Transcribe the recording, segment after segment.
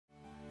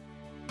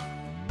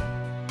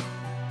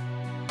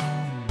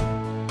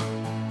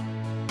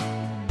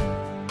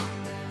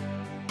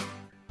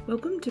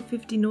Welcome to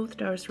 50 North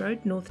Durras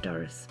Road, North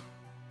Durras.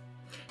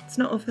 It's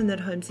not often that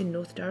homes in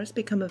North Durras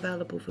become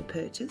available for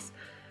purchase,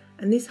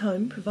 and this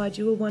home provides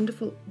you a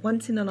wonderful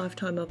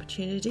once-in-a-lifetime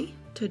opportunity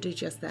to do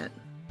just that.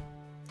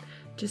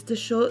 Just a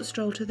short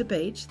stroll to the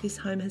beach, this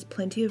home has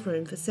plenty of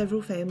room for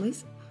several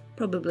families,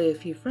 probably a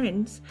few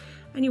friends,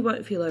 and you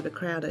won't feel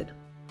overcrowded.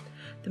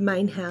 The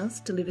main house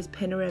delivers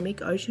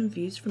panoramic ocean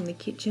views from the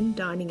kitchen,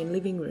 dining and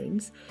living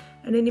rooms,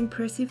 and an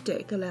impressive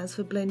deck allows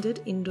for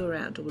blended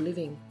indoor-outdoor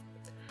living.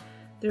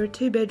 There are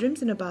 2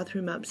 bedrooms and a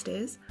bathroom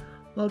upstairs,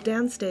 while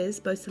downstairs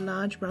boasts a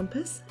large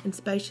rumpus and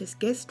spacious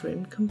guest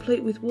room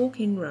complete with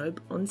walk-in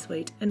robe,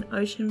 ensuite and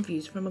ocean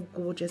views from a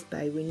gorgeous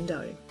bay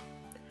window.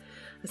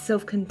 A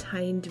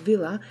self-contained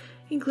villa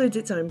includes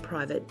its own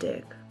private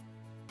deck.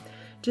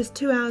 Just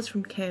 2 hours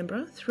from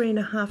Canberra,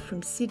 3.5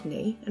 from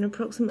Sydney and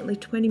approximately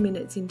 20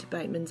 minutes into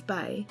Batemans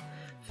Bay,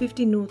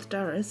 50 North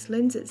Durras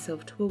lends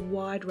itself to a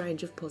wide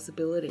range of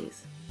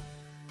possibilities.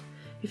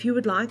 If you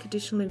would like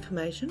additional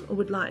information or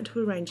would like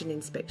to arrange an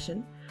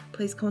inspection,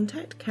 please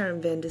contact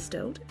Karen van der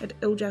Stelt at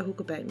LJ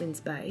Hooker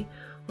Batemans Bay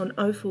on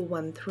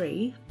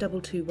 0413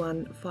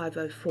 221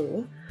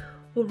 504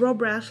 or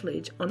Rob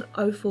Routledge on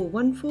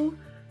 0414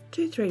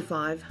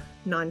 235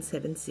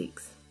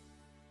 976.